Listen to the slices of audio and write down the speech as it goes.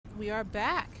we are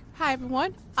back. Hi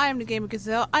everyone, I am the Gamer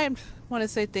Gazelle. Want to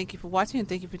say thank you for watching and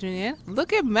thank you for tuning in.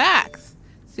 Look at Max.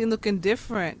 She looking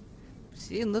different.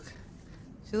 She look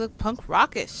punk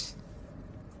rockish.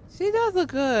 She does look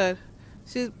good.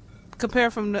 She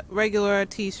compared from the regular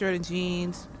t-shirt and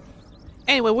jeans.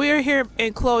 Anyway, we are here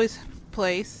in Chloe's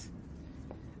place.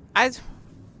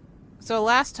 So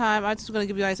last time, I'm just going to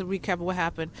give you guys a recap of what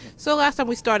happened. So last time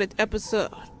we started episode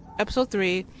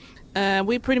 3.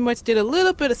 We pretty much did a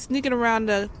little bit of sneaking around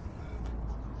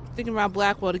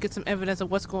Blackwell to get some evidence of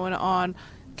what's going on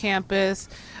campus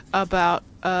about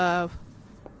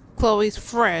Chloe's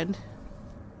friend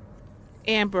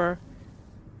Amber.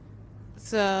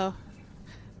 So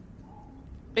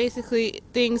basically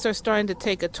things are starting to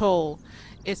take a toll.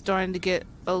 It's starting to get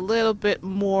a little bit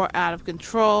more out of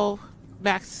control.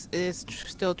 Max is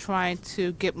still trying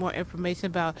to get more information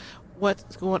about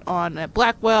what's going on at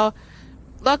Blackwell.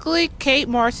 Luckily, Kate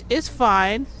Marsh is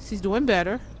fine. She's doing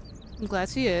better. I'm glad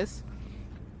she is.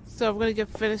 So we're gonna get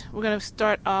finished. We're gonna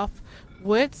start off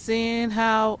with seeing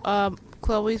how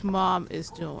Chloe's mom is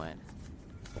doing.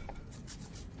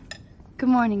 Good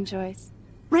morning, Joyce.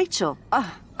 Rachel.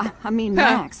 I mean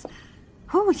Max.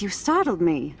 Oh, you startled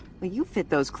me. Well, you fit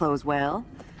those clothes well.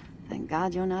 Thank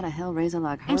God you're not a hellraiser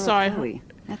like her. I'm sorry. Chloe.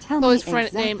 Now tell Chloe's me friend's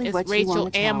exactly name is what you Rachel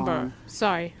want to tell Amber. him.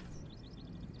 Sorry.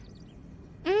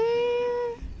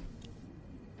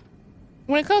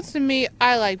 When it comes to me,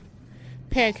 I like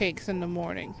pancakes in the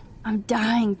morning. I'm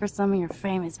dying for some of your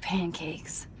famous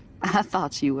pancakes. I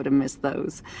thought you would have missed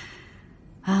those.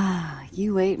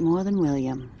 You ate more than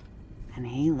William, and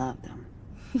he loved them.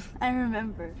 I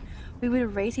remember. We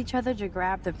would race each other to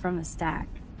grab them from the stack.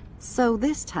 So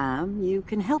this time, you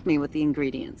can help me with the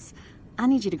ingredients. I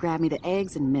need you to grab me the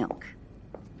eggs and milk.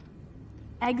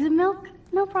 Eggs and milk?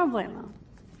 No problemo.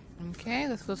 Okay,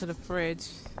 let's go to the fridge.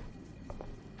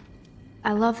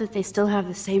 I love that they still have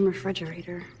the same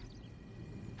refrigerator.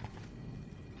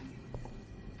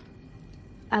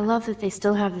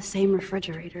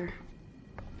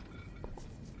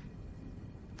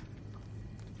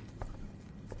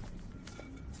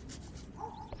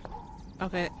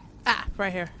 Okay.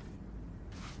 Right here.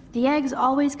 The eggs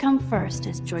always come first,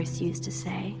 as Joyce used to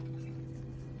say.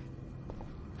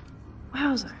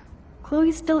 Wowzer.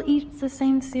 Chloe still eats the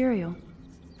same cereal.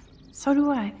 So do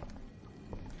I.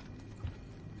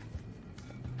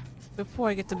 Before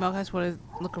I get the milk, I just want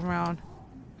to look around.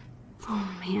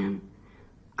 Oh man.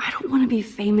 I don't want to be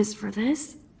famous for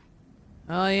this.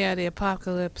 Oh yeah, the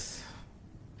apocalypse.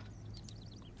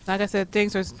 Like I said,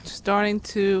 things are starting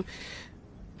to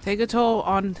take a toll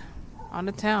on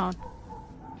the town.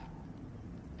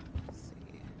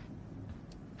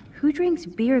 Who drinks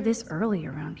beer this early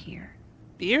around here?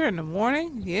 Beer in the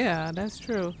morning? Yeah, that's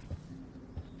true.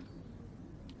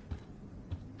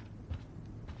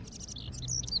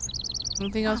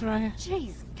 Anything else around here?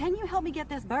 Jeez, can you help me get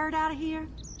this bird out of here?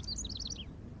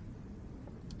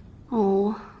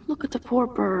 Oh, look at the poor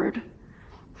bird.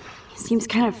 He seems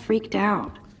kind of freaked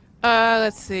out.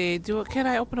 Let's see. Can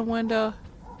I open a window?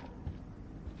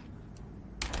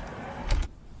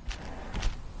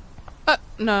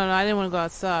 No, I didn't want to go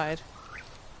outside.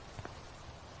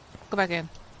 Go back in.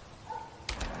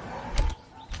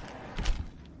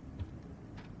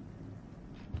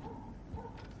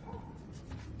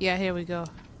 Yeah, here we go.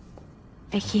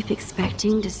 I keep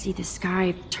expecting to see the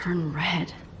sky turn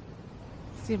red.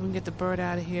 See if we can get the bird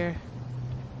out of here.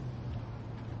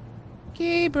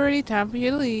 Okay, birdie, time for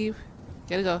you to leave.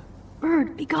 Gotta go.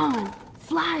 Bird, be gone.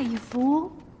 Fly, you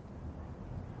fool.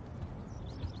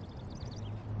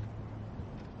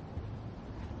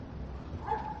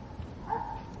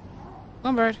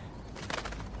 Come on, bird.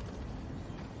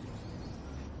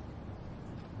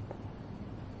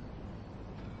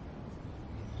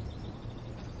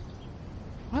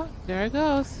 Well, there it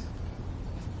goes.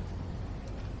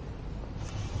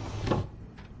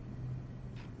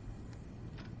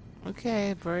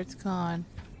 Okay, bird's gone.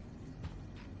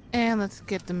 And let's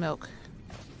get the milk.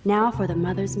 Now for the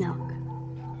mother's milk.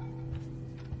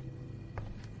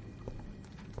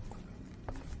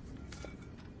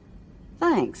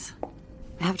 Thanks.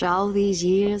 After all these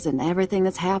years and everything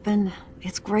that's happened,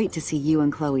 it's great to see you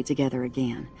and Chloe together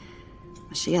again.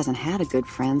 She hasn't had a good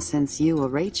friend since you or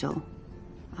Rachel.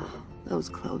 Oh, those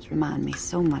clothes remind me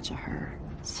so much of her.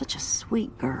 Such a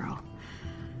sweet girl.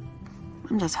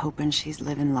 I'm just hoping she's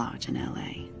living large in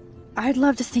LA. I'd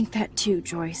love to think that too,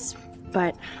 Joyce,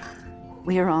 but...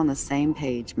 We're on the same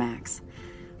page, Max.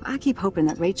 I keep hoping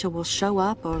that Rachel will show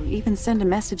up or even send a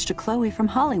message to Chloe from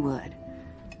Hollywood.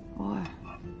 Or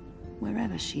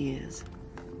wherever she is.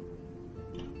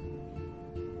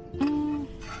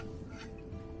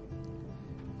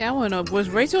 Yeah, I wanna know, was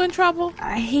Rachel in trouble?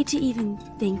 I hate to even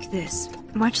think this,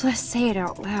 much less say it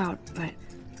out loud, but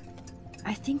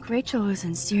I think Rachel is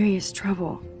in serious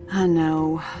trouble. I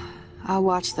know. I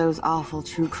watch those awful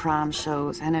true crime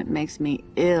shows, and it makes me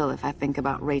ill if I think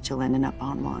about Rachel ending up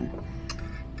on one.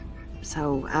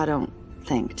 So I don't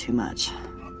think too much.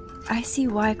 I see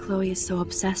why Chloe is so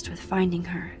obsessed with finding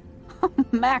her.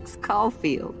 Max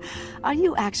Caulfield, are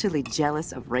you actually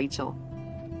jealous of Rachel?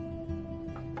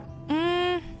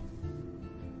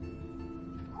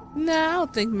 No, I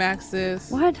don't think Max is.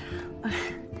 What?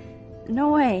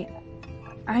 No way.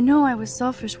 I know I was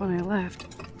selfish when I left.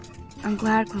 I'm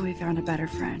glad Chloe found a better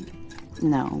friend.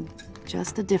 No,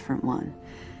 just a different one.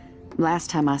 Last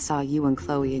time I saw you and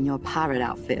Chloe in your pirate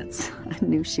outfits, I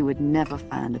knew she would never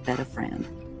find a better friend.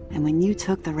 And when you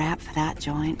took the rap for that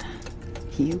joint,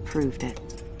 you proved it.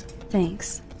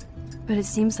 Thanks. But it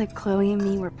seems like Chloe and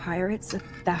me were pirates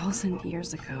 1,000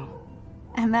 years ago.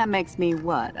 And that makes me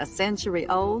what, a century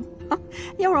old?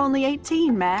 You're only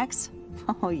 18, Max.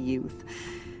 Oh, youth.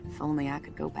 If only I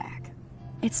could go back.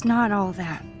 It's not all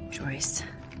that, Joyce.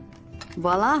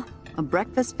 Voila, a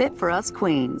breakfast fit for us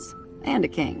queens. And a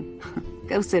king.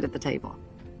 Go sit at the table.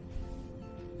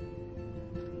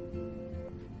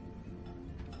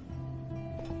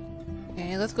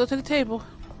 Okay, let's go to the table.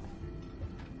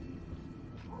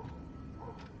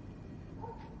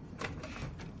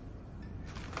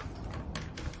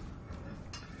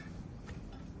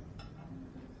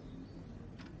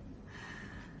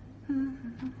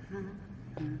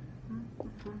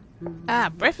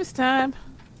 Breakfast time.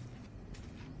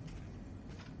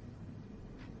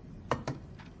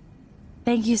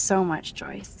 Thank you so much,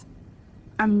 Joyce.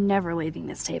 I'm never leaving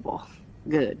this table.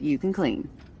 Good, you can clean.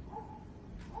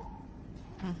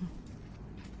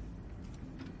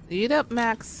 Eat up,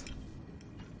 Max.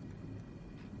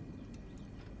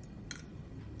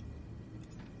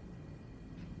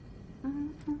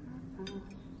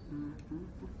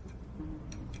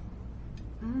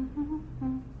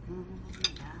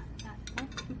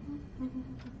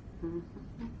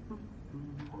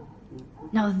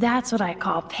 Now that's what I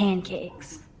call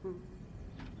pancakes.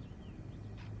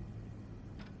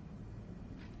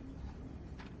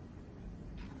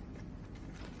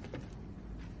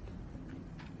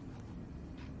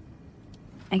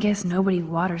 I guess nobody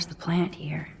waters the plant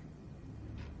here.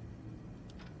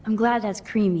 I'm glad that's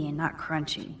creamy and not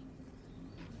crunchy.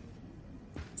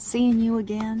 Seeing you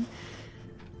again,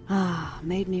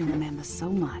 made me remember so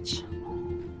much.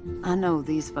 I know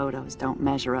these photos don't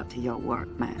measure up to your work,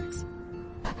 Max.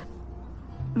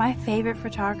 My favorite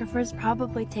photographers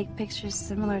probably take pictures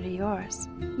similar to yours.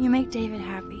 You make David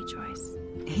happy, Joyce.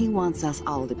 He wants us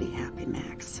all to be happy,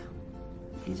 Max.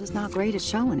 He's just not great at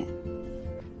showing it.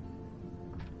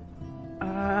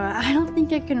 I don't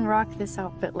think I can rock this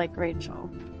outfit like Rachel.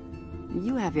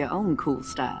 You have your own cool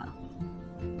style.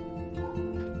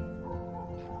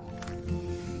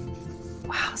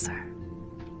 Wowzer.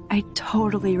 I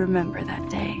totally remember that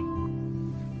day.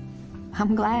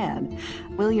 I'm glad.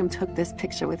 William took this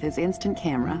picture with his instant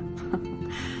camera.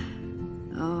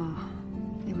 Oh,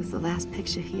 it was the last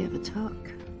picture he ever took.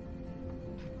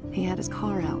 He had his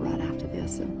car out right after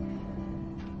this, and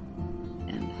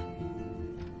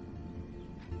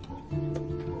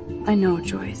I know,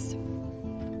 Joyce.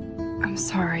 I'm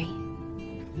sorry.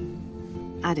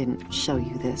 I didn't show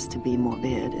you this to be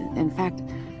morbid. In fact,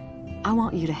 I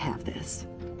want you to have this.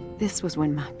 This was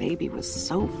when my baby was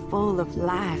so full of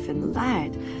life and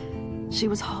light. She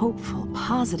was hopeful,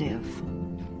 positive.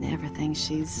 Everything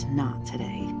she's not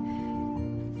today.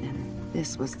 And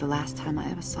this was the last time I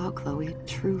ever saw Chloe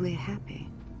truly happy.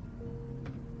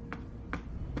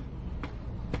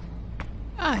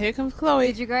 Ah, here comes Chloe.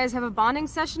 Did you guys have a bonding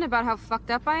session about how fucked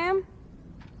up I am?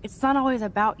 It's not always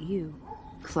about you.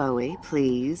 Chloe,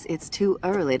 please. It's too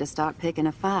early to start picking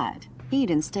a fight.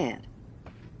 Eat instead.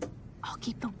 I'll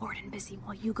keep the warden busy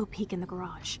while you go peek in the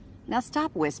garage. Now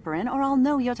stop whispering, or I'll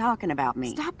know you're talking about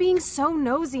me. Stop being so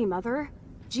nosy, Mother.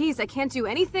 Jeez, I can't do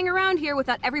anything around here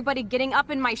without everybody getting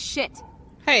up in my shit.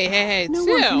 Hey, No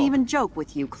chill. one can even joke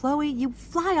with you, Chloe. You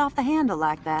fly off the handle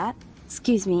like that.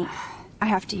 Excuse me. I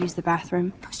have to use the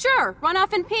bathroom. Sure, run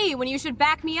off and pee when you should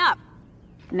back me up.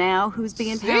 Now who's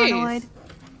being Jeez. paranoid?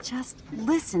 Just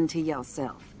listen to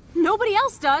yourself. Nobody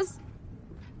else does.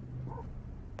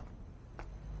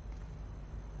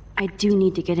 I do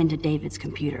need to get into David's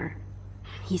computer.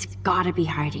 He's gotta be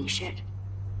hiding shit.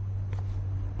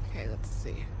 Okay, let's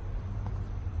see.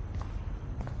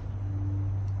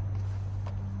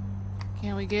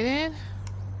 Can we get in?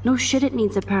 No shit, it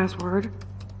needs a password.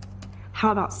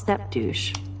 How about step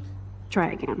douche?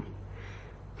 Try again.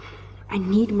 I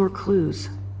need more clues.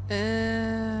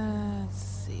 Let's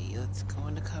see. Let's go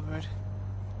in the cupboard.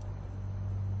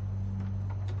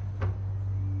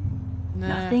 Nah.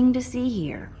 Nothing to see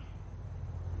here.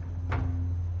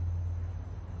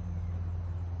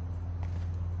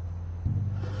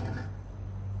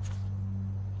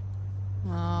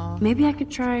 Oh. Maybe I could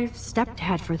try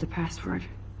stepdad for the password.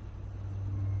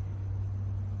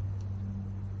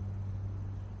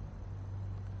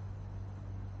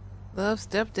 Love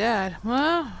stepdad.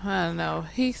 Well, I don't know.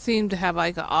 He seemed to have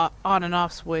like a on and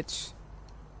off switch.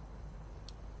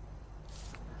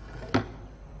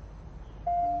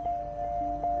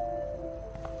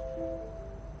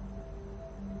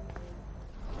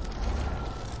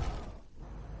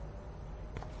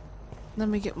 Let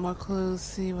me get more clues,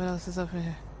 see what else is up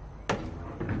here.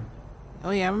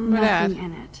 Oh yeah, I remember Nothing that.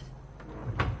 in it.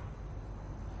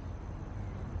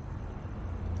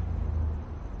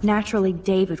 Naturally,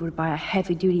 David would buy a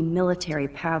heavy-duty military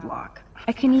padlock.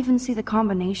 I can even see the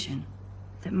combination.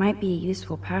 That might be a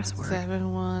useful password.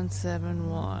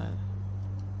 7171.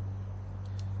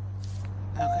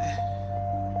 Okay.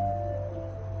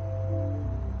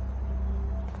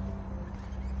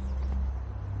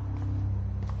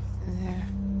 In there.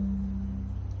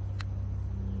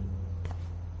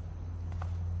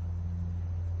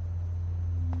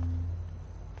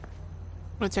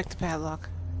 I'm gonna check the padlock.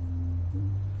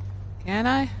 Can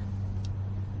I?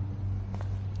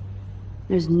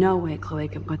 There's no way Chloe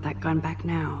can put that gun back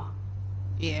now.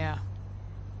 Yeah.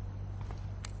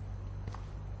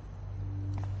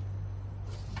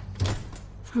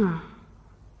 Huh.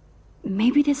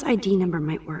 Maybe this ID number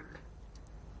might work.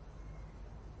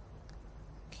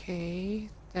 Okay,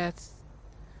 that's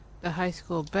the high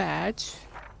school badge.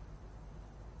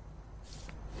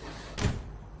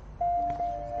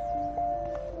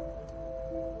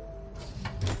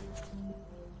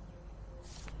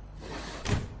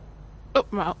 Oh,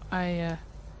 wow, I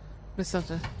missed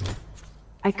something.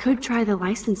 I could try the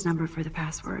license number for the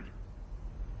password.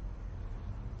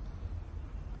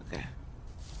 Okay.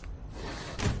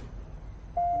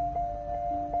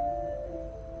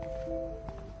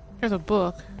 Here's a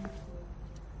book.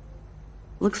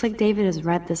 Looks like David has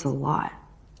read this a lot.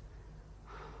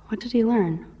 What did he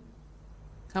learn?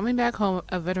 Coming Back Home,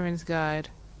 a Veteran's Guide.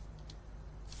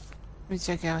 Let me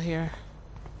check out here.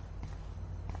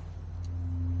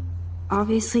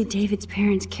 Obviously, David's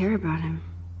parents care about him.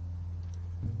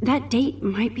 That date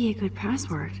might be a good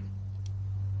password.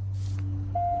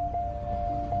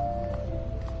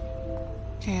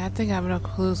 Okay, I think I have enough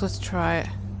clues. Let's try it.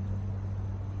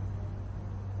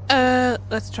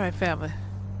 Let's try family.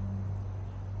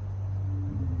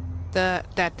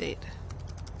 That date.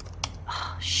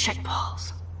 Oh,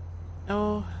 shitballs.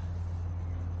 No.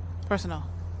 Personal.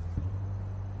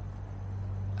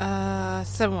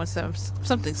 717.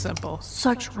 Something simple.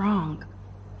 Such wrong.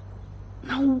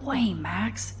 No way,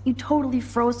 Max. You totally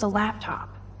froze the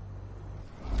laptop.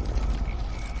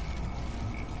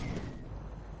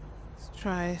 Let's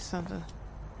try something.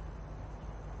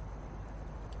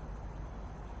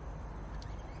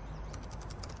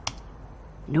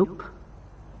 Nope.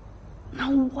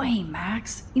 No way,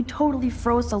 Max. You totally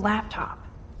froze the laptop.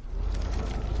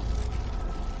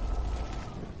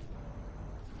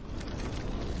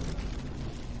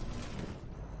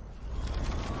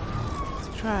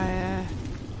 Let's try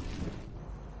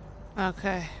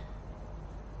okay.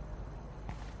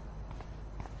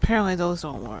 Apparently those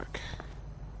don't work.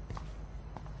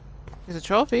 There's a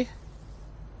trophy.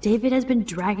 David has been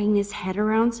dragging his head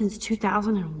around since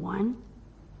 2001?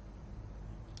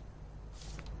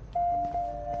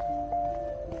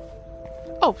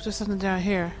 Oh, there's something down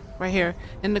here. Right here.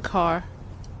 In the car.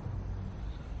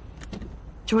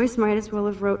 Joyce might as well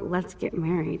have wrote, "Let's get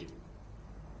married."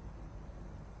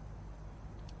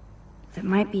 That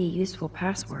might be a useful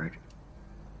password.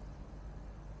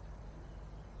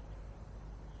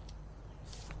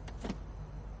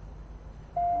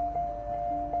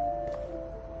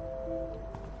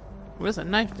 There's a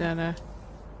knife down there.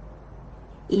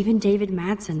 Even David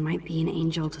Madison might be an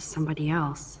angel to somebody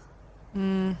else.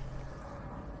 Yeah,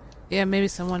 maybe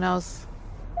someone else.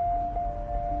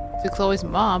 To Chloe's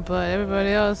mom, but everybody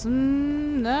else,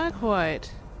 not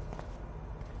quite.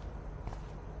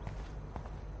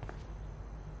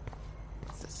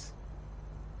 What's this?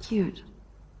 Cute.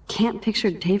 Can't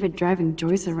picture David driving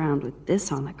Joyce around with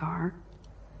this on the car.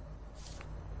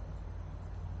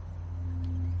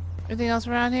 Anything else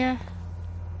around here?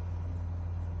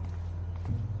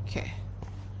 Okay.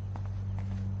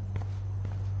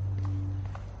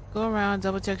 Go around,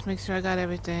 double check, make sure I got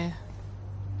everything.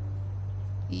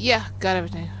 Yeah, got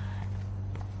everything.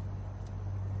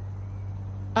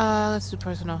 Let's do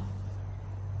personal.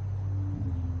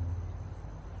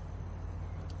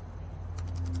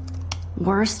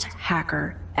 Worst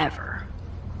hacker ever.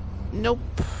 Nope.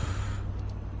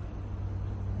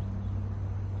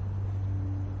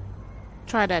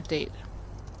 Try that date.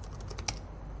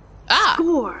 Ah!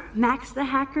 Score! Max the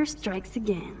hacker strikes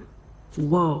again.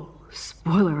 Whoa,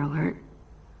 spoiler alert.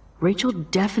 Rachel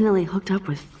definitely hooked up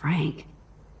with Frank.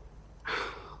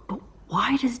 But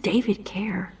why does David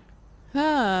care?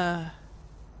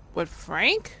 But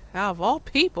Frank? Out of all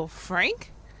people,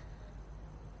 Frank?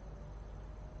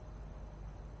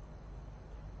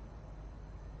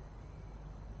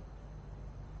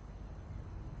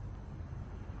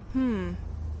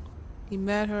 He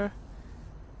met her.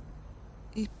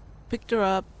 He picked her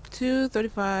up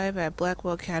 2:35 at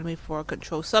Blackwell Academy for a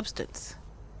controlled substance.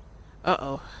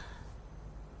 Uh-oh.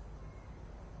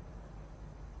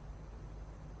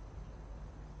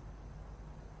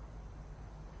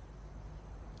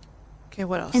 Okay,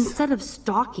 what else? Instead of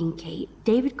stalking Kate,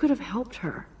 David could have helped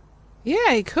her.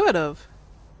 Yeah, he could have.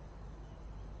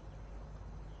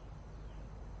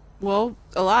 Well,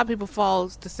 a lot of people follow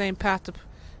the same path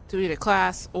to either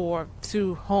class or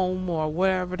to home or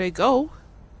wherever they go.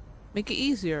 Make it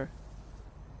easier.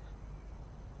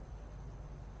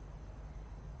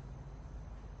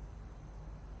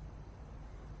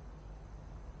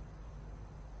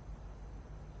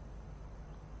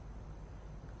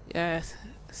 Yes.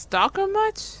 Stalker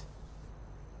much?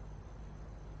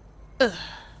 Ugh.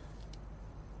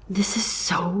 This is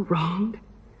so wrong.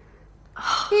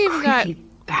 Oh, He even got creepy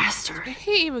bastard.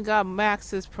 He even got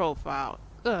Max's profile.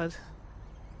 Good.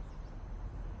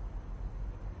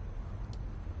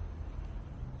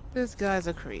 This guy's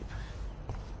a creep.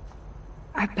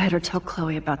 I better tell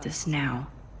Chloe about this now.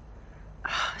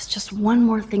 It's just one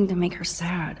more thing to make her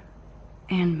sad.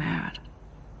 And mad.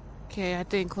 Okay, I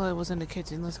think Chloe was in the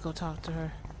kitchen. Let's go talk to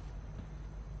her.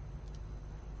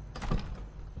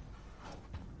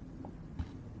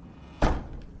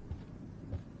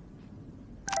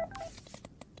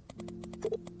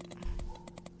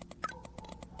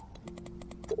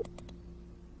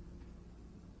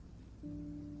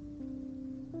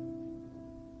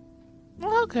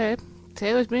 Okay,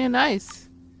 Taylor's being nice.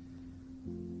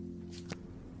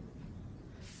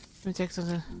 Let me check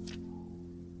something.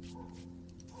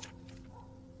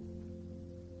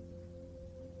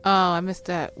 Oh, I missed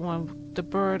that one. The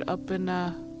bird up in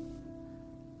the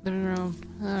living room.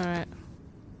 Alright.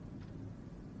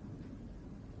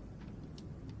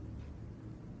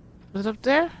 Was it up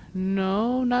there?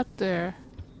 No, not there.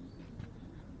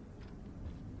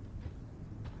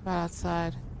 Right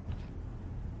outside.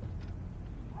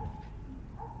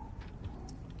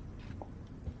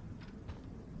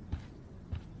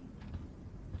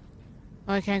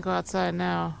 Oh, I can't go outside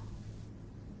now.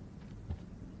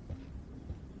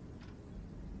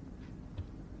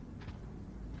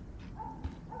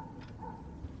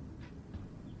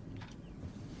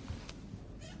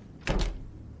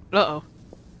 Uh-oh.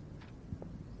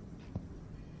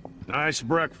 Nice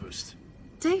breakfast.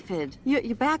 David,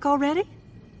 you back already?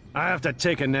 I have to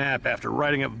take a nap after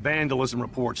writing up vandalism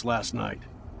reports last night.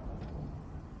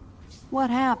 What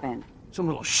happened? Some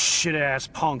little shit-ass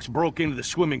punks broke into the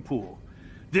swimming pool.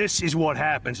 This is what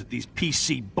happens at these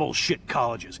PC bullshit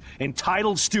colleges.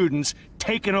 Entitled students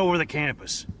taking over the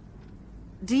campus.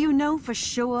 Do you know for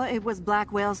sure it was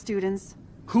Blackwell students?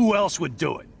 Who else would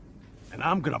do it? And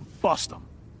I'm gonna bust them.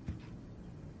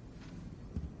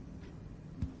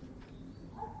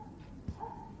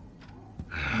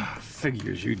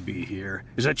 Figures you'd be here.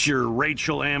 Is that your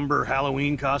Rachel Amber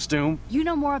Halloween costume? You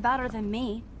know more about her than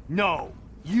me. No.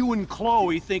 You and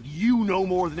Chloe think you know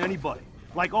more than anybody.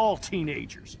 Like all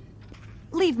teenagers.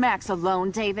 Leave Max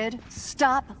alone, David.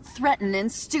 Stop threatening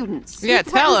students. Yeah, He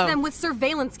tell threatens him. them with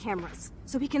surveillance cameras,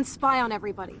 so he can spy on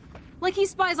everybody. Like he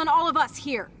spies on all of us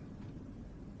here.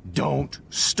 Don't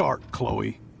start,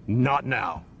 Chloe. Not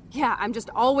now. Yeah, I'm just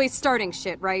always starting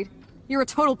shit, right? You're a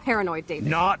total paranoid, David.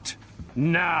 Not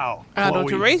now, Chloe. Don't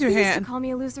you raise your You used to hand. call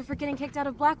me a loser for getting kicked out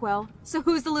of Blackwell. So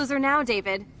who's the loser now,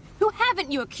 David? Who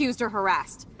haven't you accused or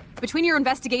harassed? Between your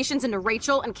investigations into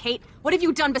Rachel and Kate, what have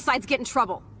you done besides get in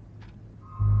trouble?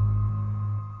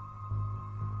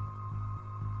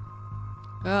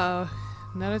 Uh-oh.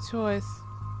 Not a choice.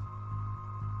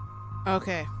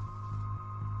 Okay.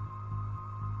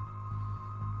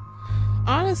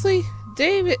 Honestly,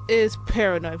 David is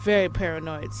paranoid. Very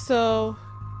paranoid. So,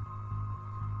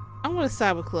 I'm gonna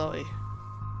side with Chloe.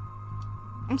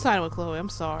 I'm siding with Chloe. I'm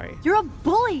sorry. You're a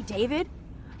bully, David.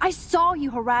 I saw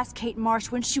you harass Kate Marsh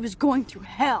when she was going through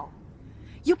hell.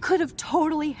 You could have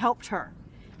totally helped her.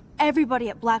 Everybody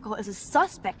at Blackwell is a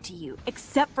suspect to you,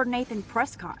 except for Nathan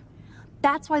Prescott.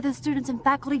 That's why the students and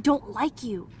faculty don't like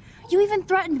you. You even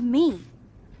threatened me.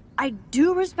 I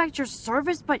do respect your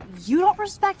service, but you don't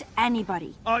respect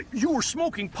anybody. You were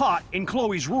smoking pot in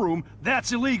Chloe's room.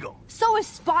 That's illegal. So is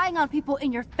spying on people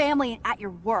in your family and at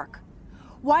your work.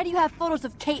 Why do you have photos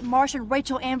of Kate Marsh and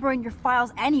Rachel Amber in your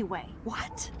files anyway?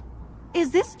 What?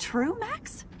 Is this true,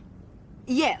 Max?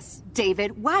 Yes,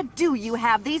 David, why do you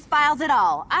have these files at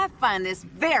all? I find this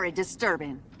very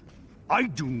disturbing. I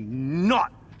do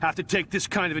not have to take this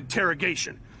kind of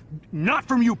interrogation. Not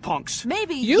from you punks.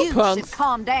 Maybe You you punks. should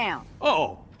calm down.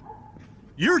 Oh,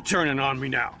 you're turning on me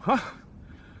now, huh?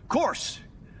 Of course.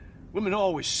 Women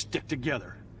always stick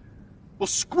together. Well,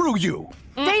 screw you.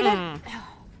 David,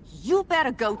 you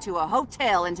better go to a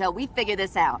hotel until we figure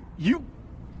this out. You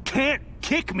can't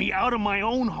kick me out of my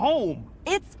own home.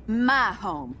 It's my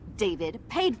home, David,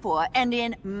 paid for and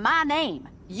in my name.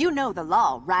 You know the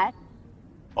law, right?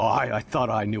 Oh, I thought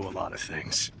I knew a lot of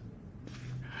things.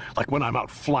 Like when I'm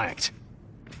outflanked.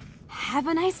 Have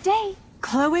a nice day.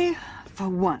 Chloe, for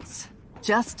once,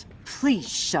 just please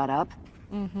shut up.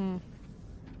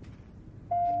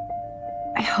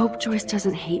 I hope Joyce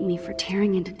doesn't hate me for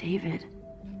tearing into David.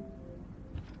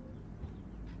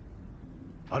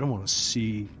 I don't want to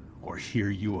see or hear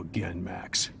you again,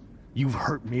 Max. You've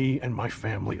hurt me and my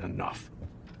family enough.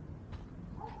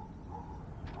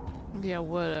 Yeah,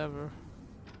 whatever.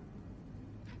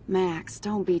 Max,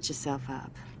 don't beat yourself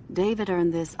up. David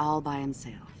earned this all by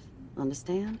himself.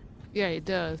 Understand? Yeah, he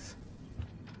does.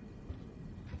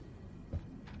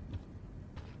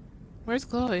 Where's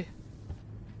Chloe?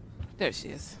 There she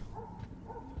is.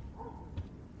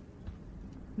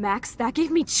 Max, that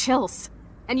gave me chills.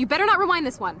 And you better not rewind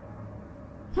this one.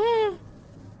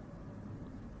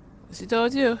 She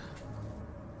told you.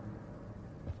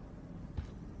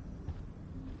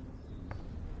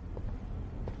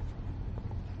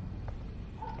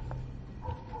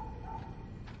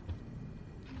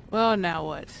 Well, now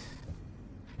what?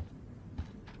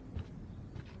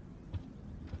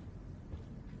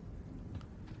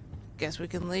 Guess we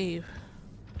can leave.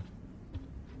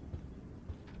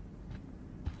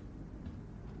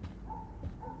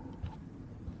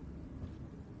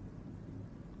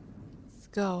 Let's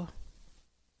go.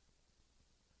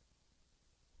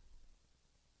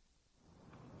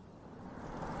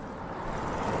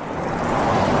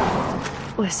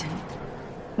 Listen,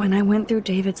 when I went through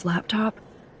David's laptop,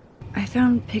 I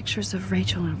found pictures of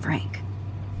Rachel and Frank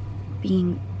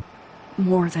being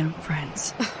more than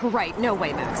friends. Right, no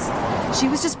way, Max. She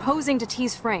was just posing to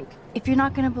tease Frank. If you're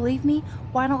not gonna believe me,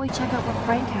 why don't we check out what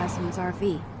Frank has in his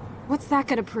RV? What's that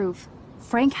gonna prove?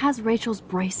 Frank has Rachel's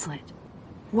bracelet.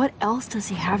 What else does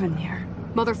he have in there?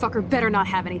 Motherfucker better not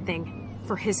have anything.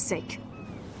 For his sake.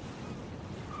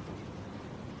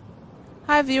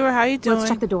 Hi, viewer. How you doing? Let's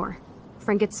check the door.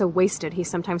 Frank gets so wasted, he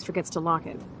sometimes forgets to lock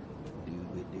it.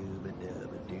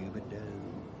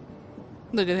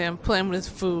 Look at him playing with his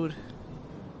food.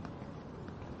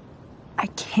 I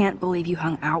can't believe you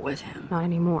hung out with him. Not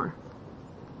anymore.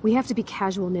 We have to be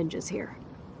casual ninjas here.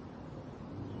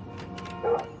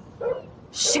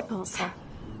 Shitballs.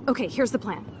 Okay, here's the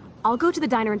plan. I'll go to the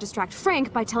diner and distract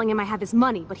Frank by telling him I have his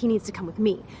money, but he needs to come with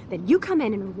me. Then you come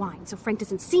in and rewind so Frank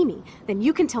doesn't see me. Then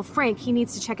you can tell Frank he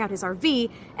needs to check out his RV,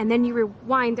 and then you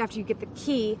rewind after you get the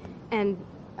key, and,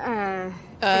 Yeah,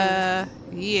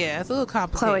 it's a little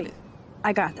complicated. Chloe,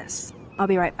 I got this. I'll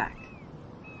be right back.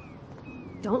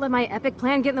 Don't let my epic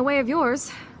plan get in the way of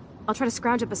yours. I'll try to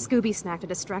scrounge up a Scooby snack to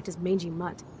distract his mangy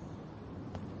mutt.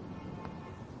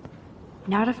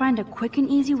 Now to find a quick and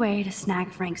easy way to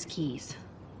snag Frank's keys.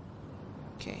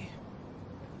 Okay.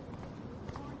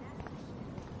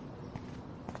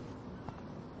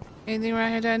 Anything right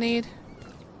here that I need?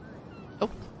 Oh,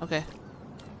 okay.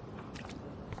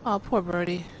 Oh, poor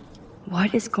birdie.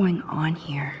 What is going on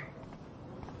here?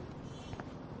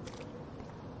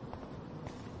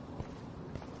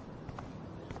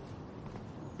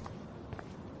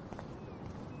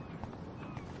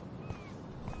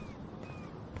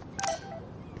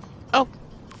 Oh,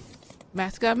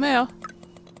 Matt's got mail.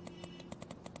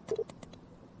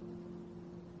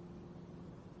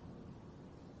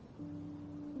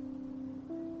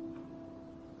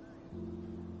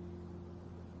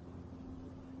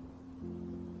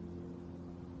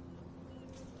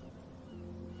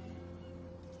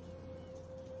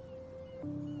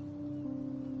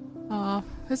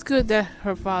 It's good that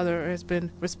her father has been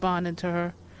responding to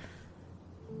her.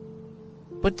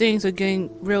 But things are getting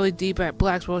really deep at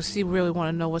Blackwell. She really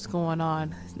want to know what's going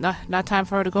on. Not time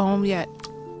for her to go home yet.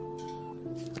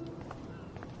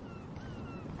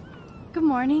 Good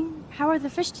morning. How are the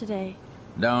fish today?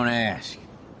 Don't ask.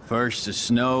 First the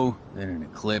snow, then an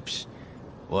eclipse.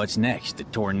 What's next? A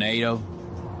tornado?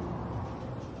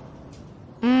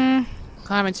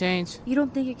 Climate change. You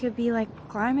don't think it could be like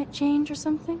climate change or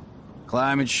something?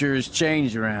 Climate sure has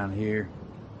changed around here.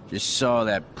 Just saw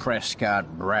that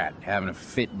Prescott brat having a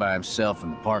fit by himself in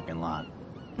the parking lot.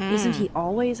 Isn't he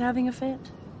always having a fit?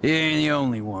 He ain't the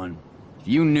only one. If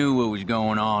you knew what was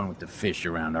going on with the fish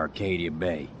around Arcadia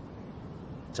Bay.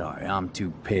 Sorry, I'm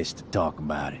too pissed to talk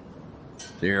about it.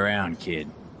 See you around, kid.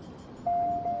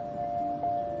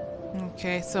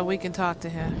 Okay, so we can talk to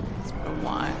him. Let's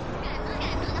rewind.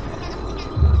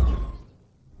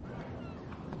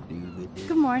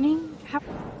 Good morning.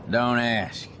 Don't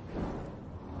ask.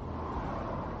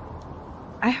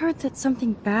 I heard that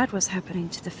something bad was happening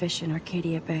to the fish in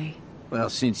Arcadia Bay. Well,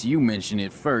 since you mentioned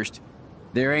it first,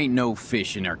 there ain't no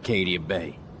fish in Arcadia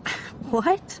Bay.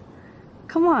 What?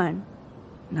 Come on.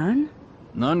 None?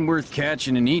 None worth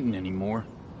catching and eating anymore.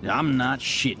 I'm not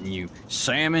shitting you.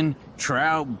 Salmon,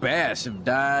 trout, bass have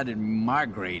died and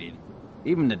migrated.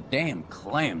 Even the damn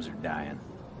clams are dying.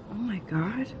 Oh my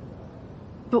god.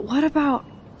 But what about...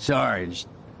 Sorry, it's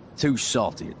too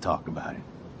salty to talk about it.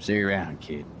 See you around,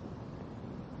 kid.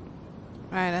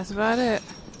 Alright, that's about it.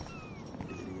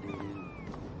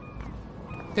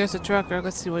 There's a trucker.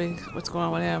 Let's see what's going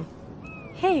on with him.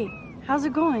 Hey, how's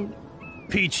it going?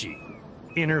 Peachy.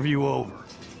 Interview over.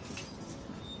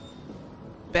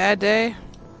 Bad day?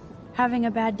 Having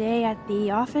a bad day at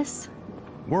the office?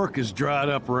 Work is dried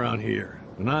up around here,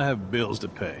 and I have bills to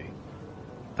pay.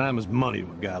 Time is money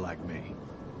to a guy like me.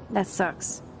 That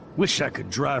sucks. Wish I could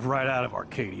drive right out of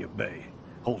Arcadia Bay.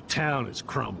 Whole town is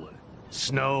crumbling.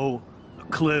 Snow,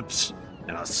 eclipse,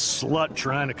 and a slut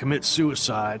trying to commit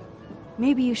suicide.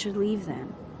 Maybe you should leave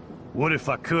then. What if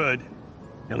I could?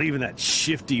 Hell, even that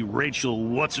shifty Rachel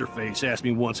What's-Her-Face asked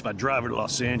me once if I'd drive her to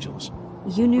Los Angeles.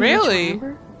 You knew Really? Rachel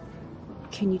Amber?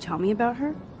 Can you tell me about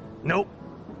her? Nope.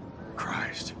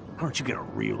 Christ, why don't you get a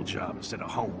real job instead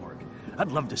of homework?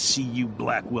 I'd love to see you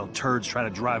Blackwell turds try to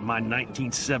drive my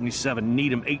 1977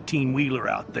 Needham 18-wheeler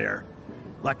out there.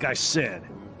 Like I said,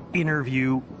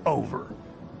 interview over.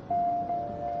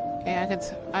 Okay,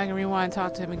 I can rewind and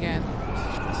talk to him again.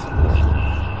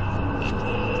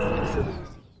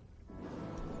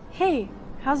 Hey,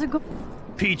 how's it going?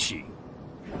 Peachy.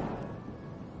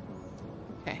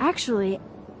 Actually,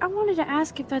 I wanted to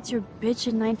ask if that's your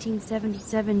bitchin'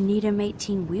 1977 Needham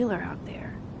 18-wheeler out there.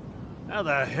 How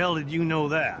the hell did you know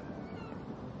that?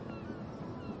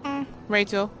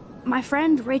 Rachel. My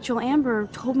friend Rachel Amber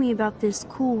told me about this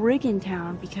cool rig in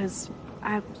town because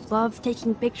I love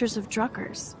taking pictures of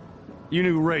truckers. You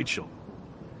knew Rachel.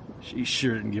 She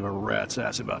sure didn't give a rat's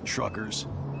ass about truckers.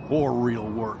 Or real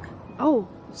work. Oh,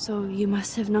 so you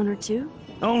must have known her too?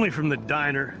 Only from the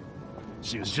diner.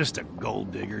 She was just a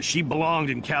gold digger. She belonged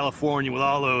in California with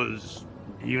all those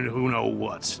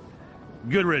you-know-who-know-whats.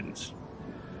 Good riddance.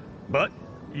 But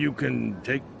you can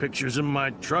take pictures of my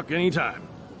truck anytime.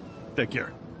 Take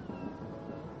care.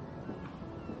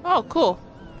 Oh, cool.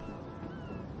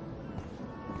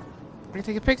 Let me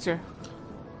take a picture.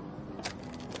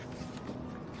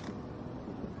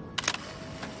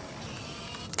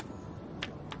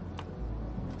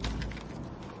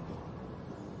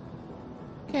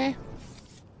 Okay.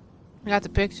 I got the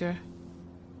picture.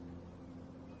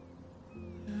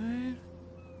 Alright.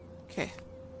 Okay.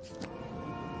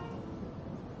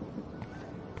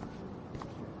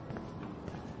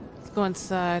 Let's go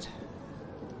inside.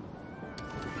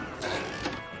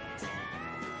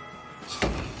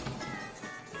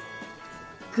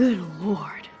 Good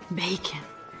lord, bacon.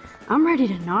 I'm ready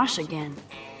to nosh again.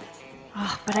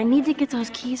 Oh, but I need to get those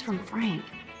keys from Frank.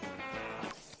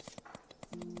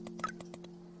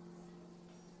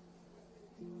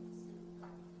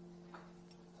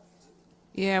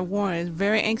 Yeah, Warren is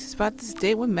very anxious about this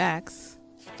date with Max.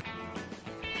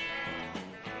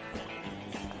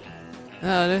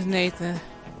 Oh, there's Nathan.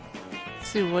 Let's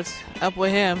see what's up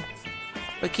with him.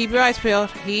 But keep your eyes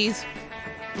peeled. He's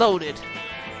loaded.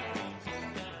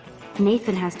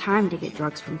 Nathan has time to get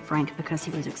drugs from Frank because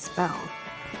he was expelled.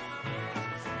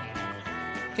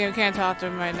 Okay, we can't talk to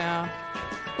him right now.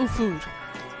 Ooh, food.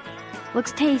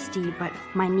 Looks tasty, but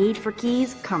my need for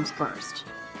keys comes first.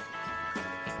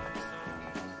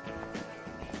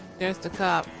 There's the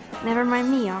cop. Never mind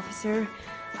me, officer.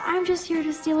 I'm just here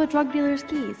to steal a drug dealer's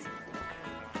keys.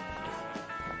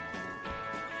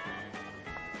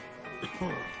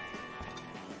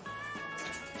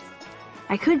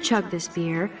 I could chug this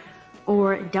beer,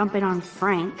 or dump it on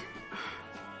Frank.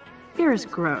 Beer is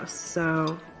gross,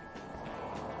 so...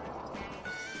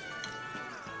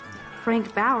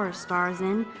 Frank Bauer stars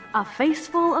in A Face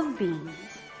Full of Beans.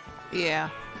 Yeah.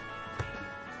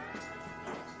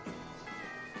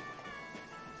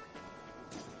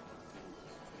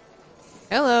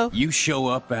 Hello. You show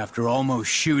up after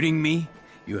almost shooting me?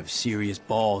 You have serious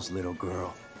balls, little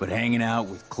girl. But hanging out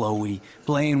with Chloe,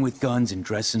 playing with guns, and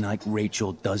dressing like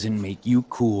Rachel doesn't make you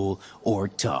cool or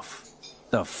tough.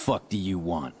 The fuck do you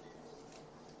want?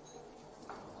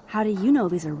 How do you know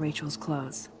these are Rachel's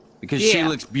clothes? Because she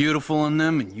looks beautiful in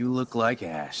them and you look like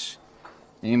ass.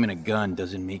 Aiming a gun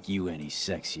doesn't make you any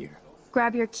sexier.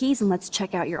 Grab your keys and let's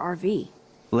check out your RV.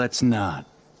 Let's not.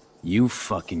 You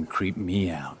fucking creep me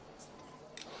out.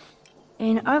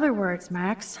 In other words,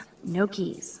 Max, no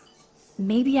keys.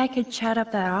 Maybe I could chat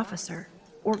up that officer,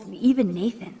 or even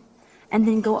Nathan, and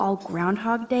then go all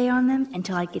Groundhog Day on them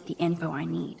until I get the info I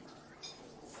need.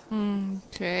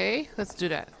 Okay, let's do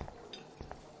that.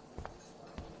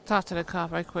 Talk to the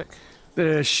cop right quick.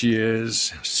 There she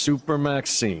is, Super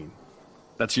Maxine.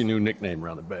 That's your new nickname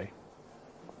around the bay.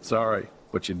 Sorry,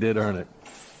 but you did earn it.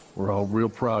 We're all real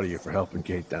proud of you for helping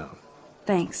Kate down.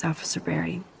 Thanks, Officer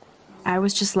Barry. I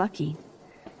was just lucky.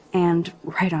 And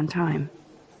right on time.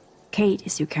 Kate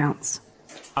is who counts.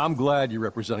 I'm glad you're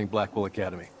representing Blackwell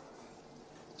Academy.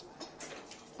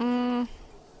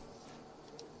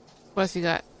 What's he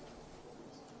got?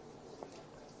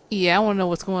 Yeah, I want to know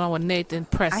what's going on with Nathan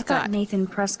Prescott. I thought Nathan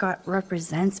Prescott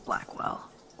represents Blackwell.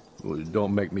 Well,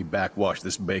 don't make me backwash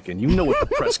this bacon. You know what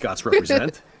the Prescotts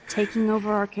represent. Taking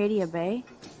over Arcadia Bay?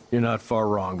 You're not far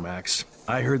wrong, Max.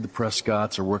 I heard the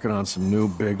Prescotts are working on some new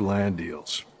big land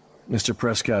deals. Mr.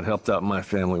 Prescott helped out my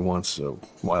family once a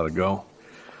while ago,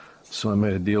 so I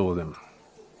made a deal with him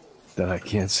that I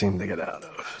can't seem to get out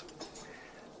of.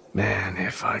 Man,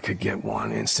 if I could get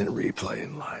one instant replay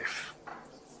in life.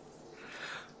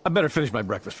 I better finish my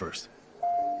breakfast first.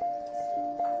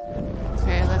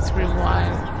 Okay, let's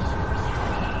rewind.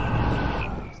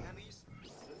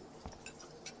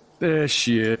 There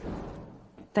she is.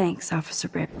 Thanks, Officer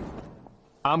Barry.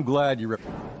 I'm glad you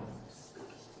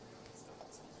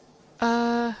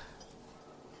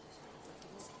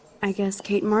I guess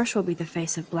Kate Marsh will be the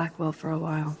face of Blackwell for a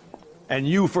while. And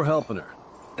you for helping her.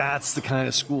 That's the kind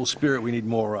of school spirit we need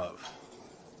more of.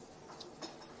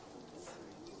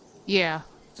 Yeah,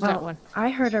 that one.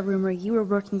 I heard a rumor you were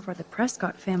working for the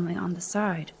Prescott family on the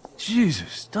side.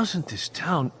 Jesus, doesn't this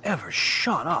town ever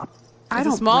shut up? I It's a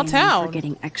don't small blame you town. for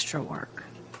getting extra work.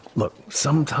 Look,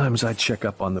 sometimes I check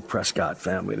up on the Prescott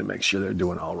family to make sure they're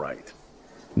doing all right.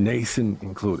 Nathan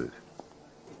included.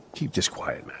 Keep this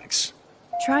quiet, Max.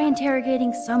 Try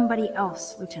interrogating somebody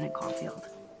else, Lieutenant Caulfield.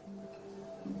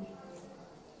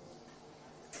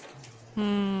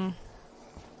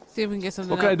 See if we can get something.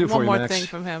 What can I do for one you, more Max? thing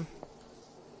from him.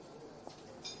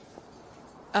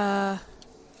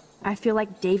 I feel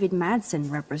like David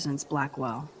Madison represents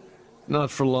Blackwell.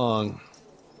 Not for long.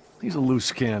 He's a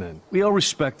loose cannon. We all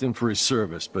respect him for his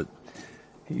service, but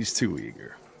he's too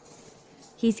eager.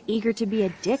 He's eager to be a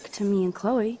dick to me and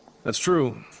Chloe. That's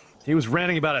true. He was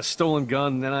ranting about a stolen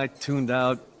gun, then I tuned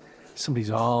out.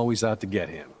 Somebody's always out to get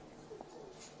him.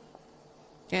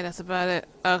 Yeah, that's about it.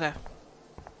 Okay.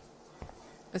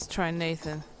 Let's try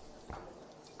Nathan.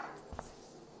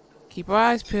 Keep our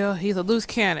eyes peeled. He's a loose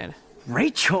cannon.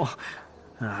 Rachel?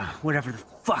 Whatever the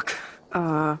fuck.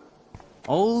 Oh,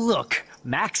 look.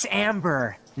 Max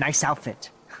Amber. Nice outfit.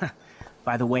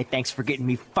 By the way, thanks for getting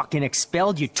me fucking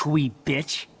expelled, you twee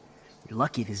bitch. You're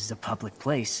lucky this is a public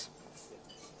place.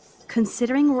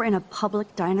 Considering we're in a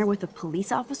public diner with a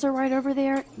police officer right over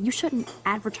there, you shouldn't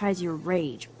advertise your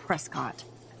rage, Prescott.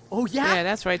 Oh, yeah? Yeah,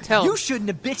 that's right. Tell You him. shouldn't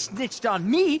have bitch snitched on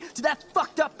me to that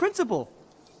fucked up principal.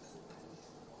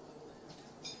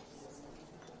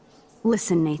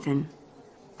 Listen, Nathan.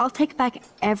 I'll take back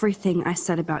everything I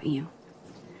said about you.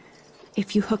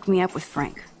 If you hook me up with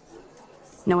Frank.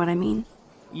 Know what I mean?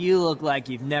 You look like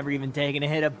you've never even taken a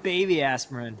hit of baby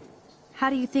aspirin. How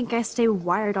do you think I stay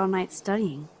wired all night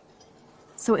studying?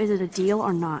 So is it a deal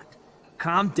or not?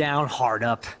 Calm down, hard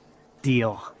up.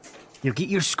 Deal. You'll get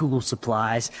your school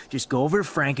supplies, just go over to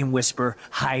Frank and whisper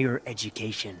higher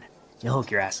education. You'll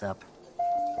hook your ass up.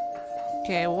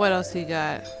 Okay, what else he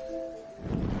got?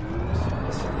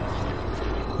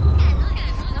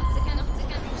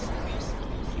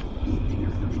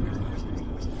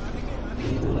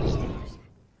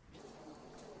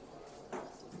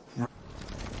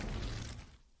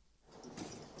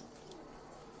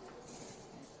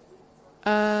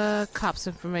 Cops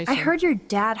information. I heard your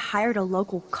dad hired a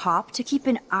local cop to keep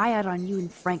an eye out on you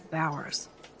and Frank Bowers.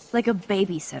 Like a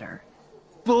babysitter.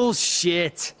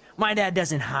 Bullshit! My dad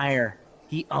doesn't hire.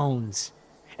 He owns.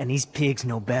 And these pigs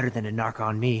know better than to narc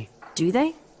on me. Do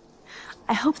they?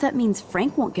 I hope that means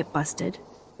Frank won't get busted.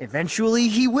 Eventually,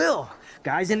 he will.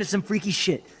 Guy's into some freaky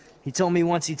shit. He told me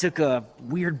once he took a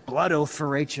weird blood oath for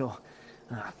Rachel.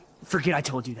 Forget I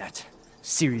told you that.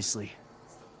 Seriously.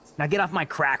 Now get off my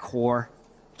crack, whore.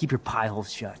 Keep your pie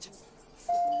holes shut.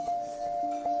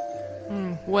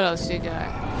 What else you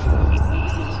got?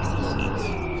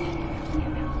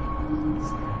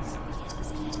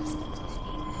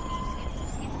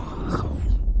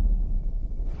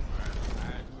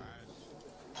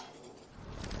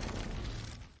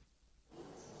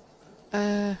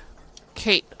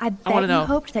 Kate. I I want bet to know. you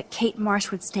hoped that Kate Marsh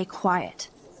would stay quiet.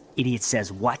 Idiot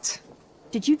says what?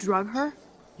 Did you drug her?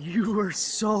 You are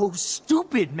so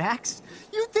stupid, Max.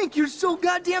 You think you're so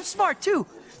goddamn smart, too.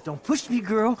 Don't push me,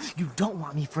 girl. You don't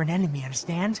want me for an enemy,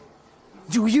 understand?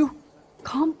 Do you?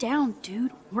 Calm down,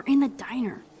 dude. We're in the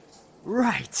diner.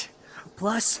 Right.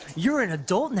 Plus, you're an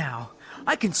adult now.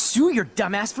 I can sue your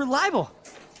dumbass for libel.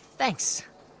 Thanks.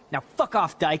 Now fuck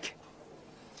off, dyke.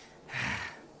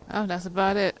 Oh, that's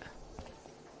about it.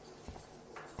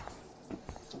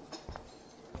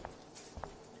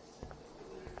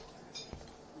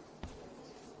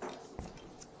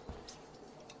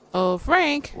 Oh,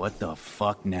 Frank. What the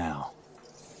fuck now?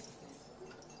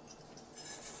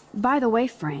 By the way,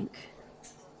 Frank,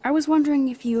 I was wondering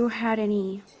if you had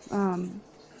any,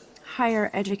 higher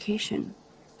education.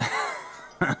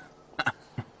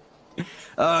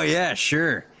 Oh yeah,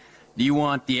 sure. Do you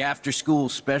want the after-school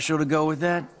special to go with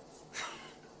that?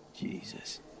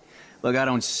 Jesus. Look, I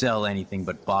don't sell anything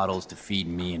but bottles to feed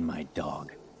me and my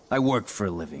dog. I work for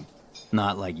a living.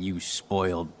 Not like you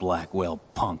spoiled Blackwell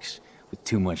punks with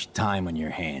too much time on your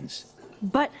hands.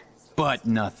 But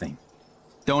Nothing.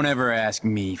 Don't ever ask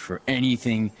me for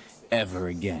anything ever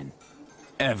again.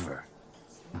 Ever.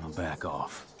 I'll back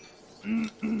off.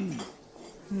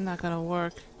 Not gonna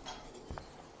work.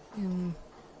 Can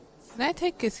I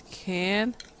take his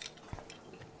can?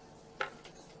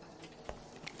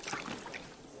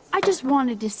 I just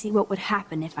wanted to see what would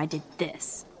happen if I did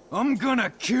this. I'm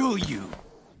gonna kill you.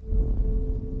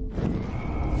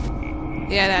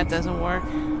 Yeah, that doesn't work.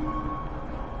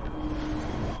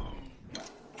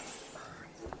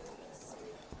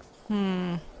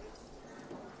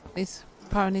 This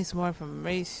probably needs more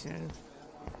information.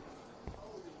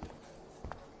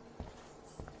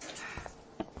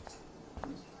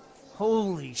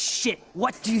 Holy shit,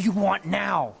 what do you want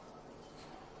now?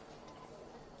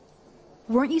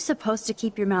 Weren't you supposed to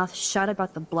keep your mouth shut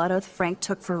about the blood oath Frank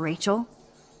took for Rachel?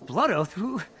 Blood oath?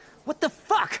 Who? What the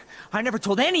fuck? I never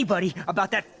told anybody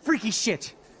about that freaky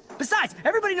shit. Besides,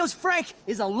 everybody knows Frank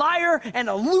is a liar and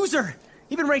a loser.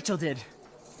 Even Rachel did.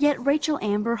 Yet Rachel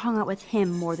Amber hung out with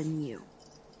him more than you.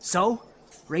 So,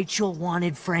 Rachel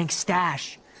wanted Frank's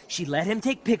stash. She let him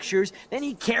take pictures, then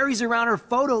he carries around her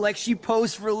photo like she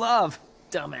posed for love.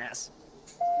 Dumbass.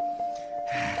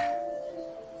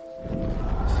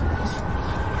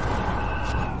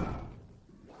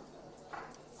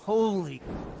 Holy...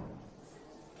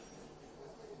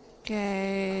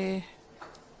 Okay.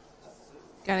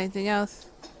 Got anything else?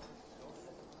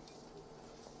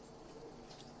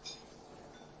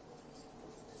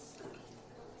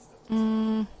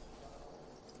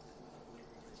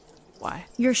 Why?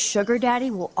 Your sugar daddy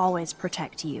will always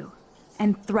protect you.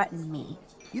 And threaten me.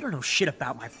 You don't know shit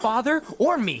about my father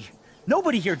or me.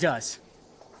 Nobody here does.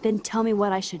 Then tell me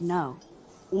what I should know.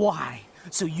 Why?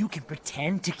 So you can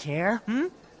pretend to care,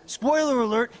 Spoiler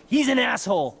alert, he's an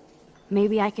asshole.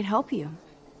 Maybe I could help you.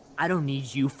 I don't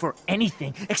need you for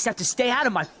anything except to stay out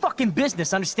of my fucking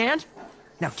business, understand?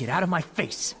 Now get out of my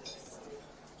face.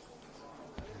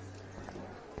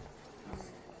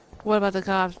 What about the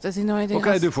cops? Does he know anything What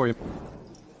can I else? do for you?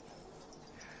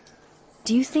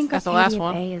 Do you think That's the last Arcadia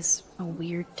one. Bay is a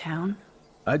weird town?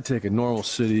 I'd take a normal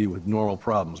city with normal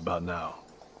problems about now.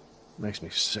 Makes me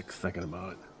sick thinking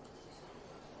about it.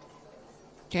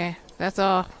 Okay, that's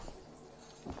all.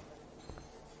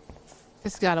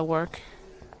 It's gotta work.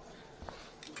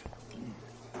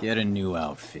 Get a new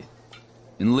outfit.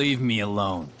 And leave me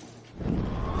alone.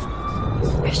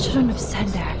 I shouldn't have said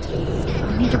that.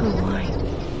 I need to rewind.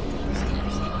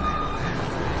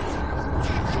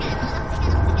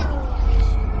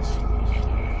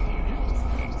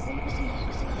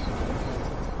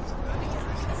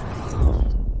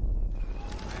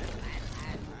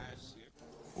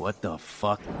 What the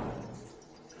fuck?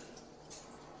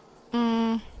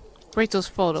 Rachel's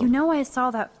photo. You know I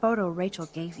saw that photo Rachel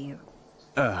gave you.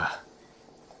 How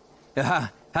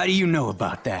do you know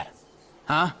about that?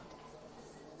 Huh?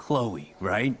 Chloe,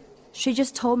 right? She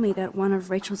just told me that one of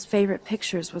Rachel's favorite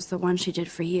pictures was the one she did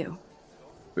for you.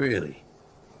 Really?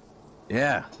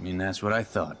 Yeah, I mean, that's what I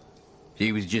thought.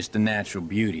 She was just a natural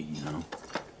beauty, you know?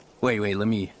 Wait, let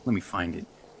me find it.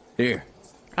 Here.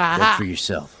 Look for Aha!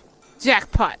 yourself.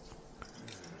 Jackpot!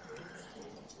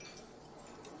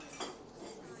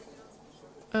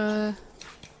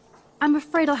 I'm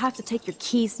afraid I'll have to take your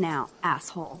keys now,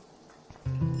 asshole.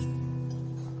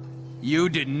 You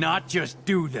did not just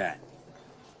do that.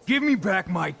 Give me back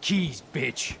my keys,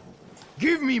 bitch.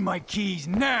 Give me my keys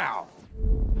now!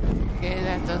 Okay,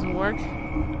 that doesn't work.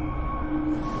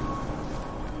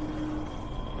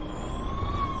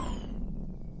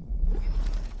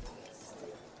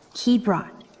 Key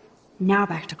brought. Now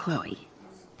back to Chloe.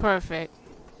 Perfect.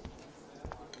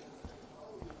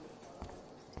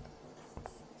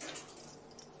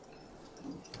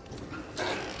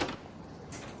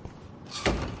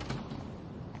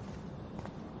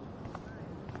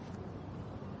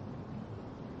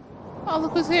 Oh,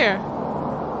 look who's here.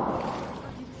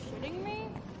 Shitting me?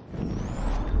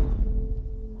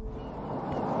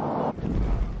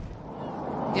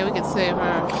 Yeah, we can save her.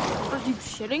 Are you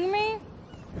shitting me?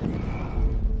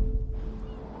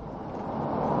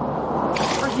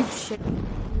 Are you shit?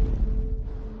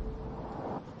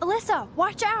 Alyssa,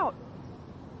 watch out!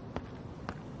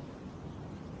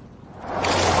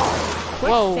 Quick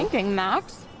Whoa. thinking,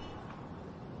 Max.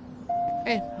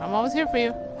 Hey, I'm always here for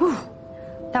you.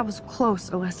 That was close,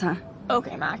 Alyssa.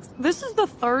 Okay, Max. This is the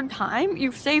third time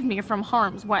you've saved me from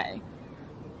harm's way.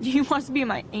 You must be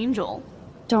my angel.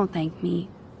 Don't thank me.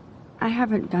 I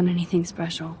haven't done anything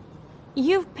special.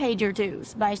 You've paid your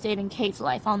dues by saving Kate's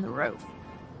life on the roof.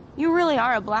 You really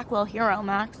are a Blackwell hero,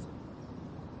 Max.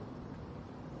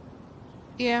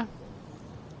 Yeah.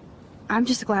 I'm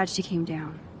just glad she came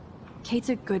down. Kate's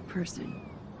a good person.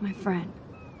 My friend.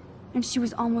 And she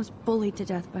was almost bullied to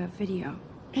death by a video.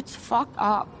 It's fucked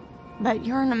up, but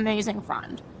you're an amazing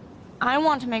friend. I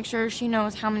want to make sure she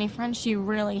knows how many friends she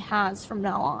really has from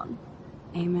now on.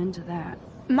 Amen to that.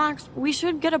 Max, we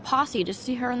should get a posse to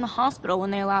see her in the hospital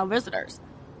when they allow visitors.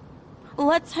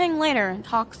 Let's hang later and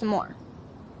talk some more.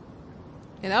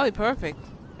 Yeah, that'll be perfect.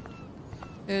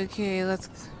 Okay,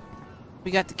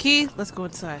 we got the key. Let's go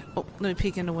inside. Oh, let me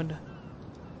peek in the window.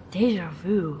 Deja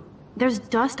vu. There's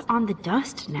dust on the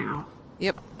dust now.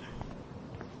 Yep.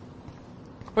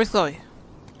 Where's Chloe?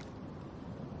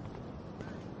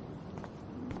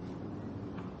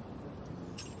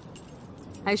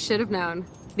 I should have known.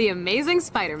 The amazing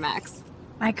Spider Max.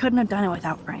 I couldn't have done it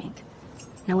without Frank.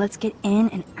 Now let's get in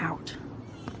and out.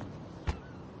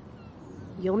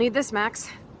 You'll need this, Max.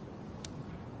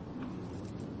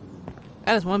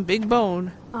 That is one big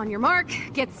bone. On your mark,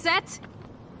 get set.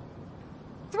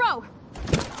 Throw!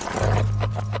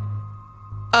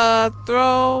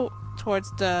 Throw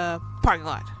towards the parking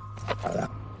lot.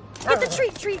 Get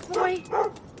the treat, boy!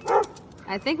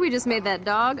 I think we just made that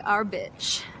dog our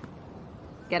bitch.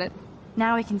 Get it?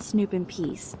 Now we can snoop in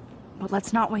peace. But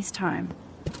let's not waste time.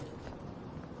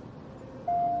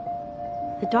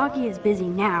 The doggy is busy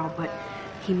now, but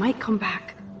he might come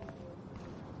back.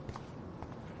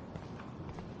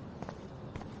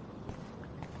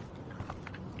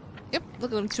 Yep,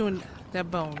 look at him chewing that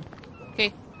bone.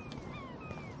 Okay.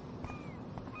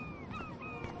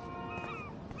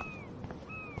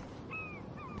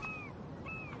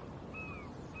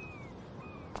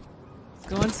 Let's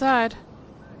go inside.